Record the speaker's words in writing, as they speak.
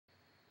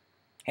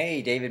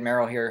Hey, David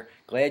Merrill here.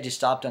 Glad you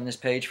stopped on this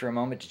page for a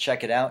moment to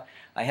check it out.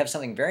 I have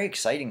something very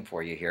exciting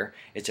for you here.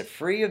 It's a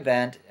free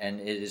event and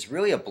it is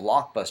really a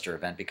blockbuster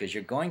event because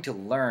you're going to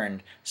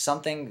learn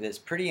something that's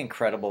pretty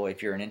incredible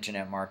if you're an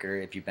internet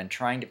marketer, if you've been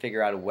trying to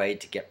figure out a way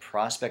to get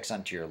prospects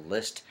onto your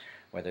list,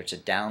 whether it's a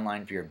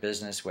downline for your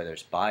business, whether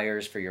it's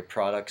buyers for your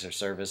products or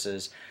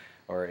services,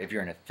 or if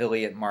you're an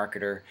affiliate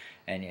marketer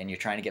and you're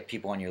trying to get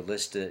people on your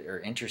list that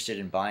are interested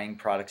in buying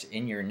products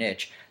in your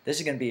niche, this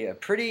is going to be a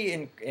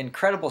pretty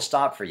incredible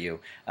stop for you.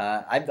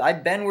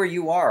 I've been where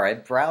you are.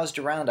 I've browsed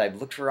around.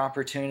 I've looked for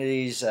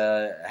opportunities,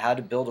 how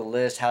to build a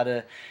list, how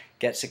to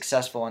get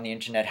successful on the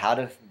internet, how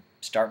to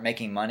start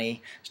making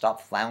money, stop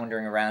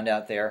floundering around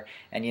out there.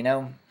 And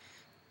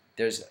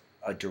there's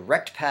a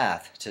direct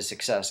path to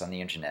success on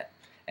the internet.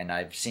 And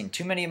I've seen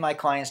too many of my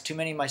clients, too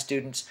many of my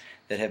students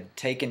that have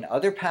taken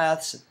other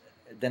paths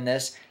than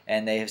this,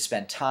 and they have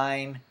spent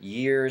time,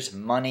 years,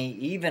 money,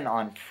 even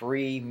on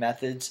free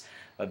methods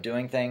of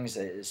doing things.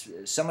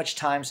 So much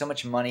time, so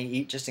much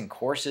money, just in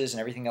courses and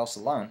everything else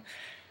alone.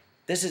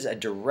 This is a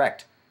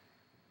direct,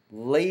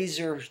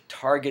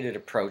 laser-targeted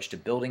approach to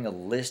building a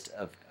list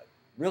of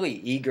really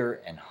eager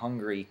and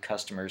hungry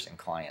customers and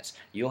clients.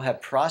 You'll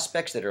have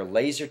prospects that are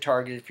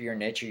laser-targeted for your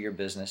niche or your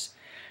business.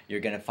 You're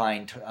going to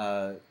find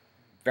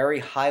very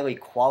highly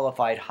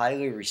qualified,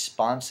 highly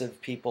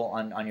responsive people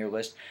on your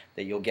list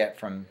that you'll get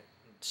from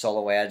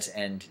solo ads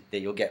and that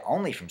you'll get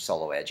only from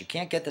solo ads. You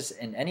can't get this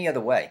in any other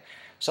way.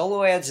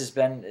 Solo ads has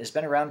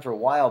been around for a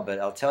while, but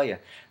I'll tell you,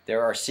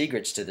 there are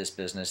secrets to this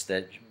business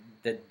that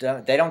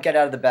they don't get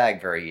out of the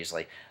bag very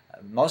easily.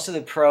 Most of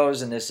the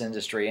pros in this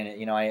industry,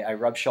 and I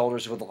rub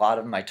shoulders with a lot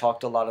of them, I talk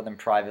to a lot of them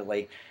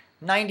privately,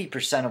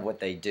 90% of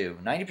what they do,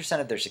 90%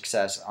 of their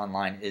success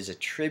online is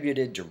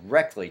attributed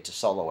directly to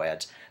solo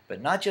ads,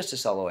 but not just to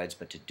solo ads,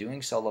 but to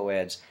doing solo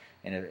ads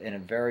in a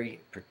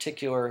very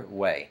particular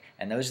way.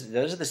 And those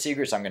are the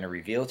secrets I'm going to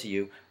reveal to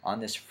you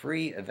on this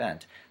free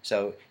event.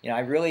 So, I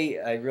really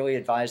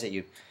advise that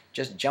you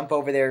just jump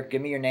over there,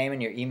 give me your name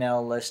and your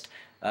email list,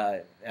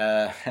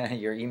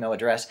 your email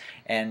address,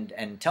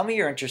 and tell me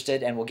you're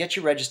interested, and we'll get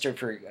you registered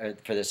for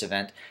this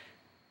event.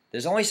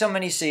 There's only so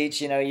many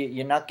seats.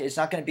 It's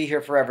not going to be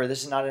here forever.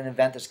 This is not an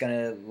event that's going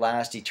to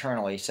last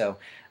eternally. So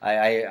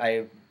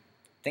I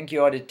think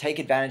you ought to take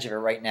advantage of it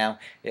right now.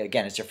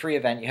 Again, it's a free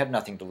event. You have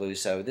nothing to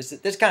lose. So this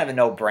is kind of a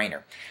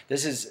no-brainer.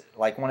 This is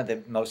like one of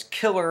the most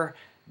killer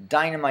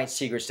dynamite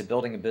secrets to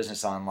building a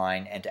business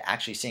online and to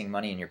actually seeing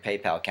money in your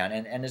PayPal account.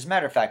 And as a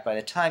matter of fact, by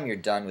the time you're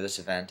done with this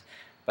event,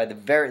 by the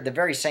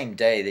very same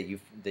day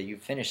that you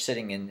finish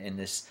sitting in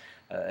this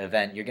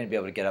event, you're going to be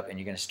able to get up and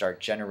you're going to start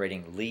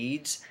generating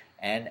leads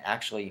and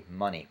actually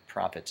money,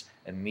 profits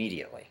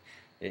immediately.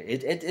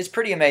 It's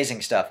pretty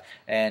amazing stuff,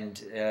 and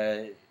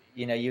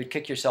you'd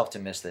kick yourself to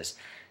miss this.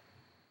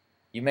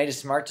 You made a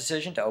smart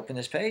decision to open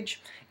this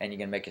page, and you're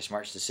going to make a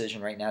smart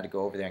decision right now to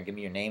go over there and give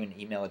me your name and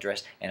email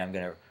address, and I'm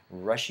going to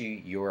rush you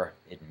your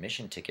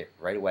admission ticket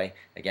right away.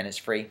 Again, it's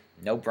free,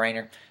 no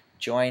brainer.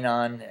 Join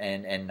on,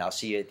 and I'll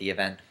see you at the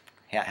event.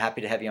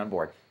 Happy to have you on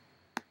board.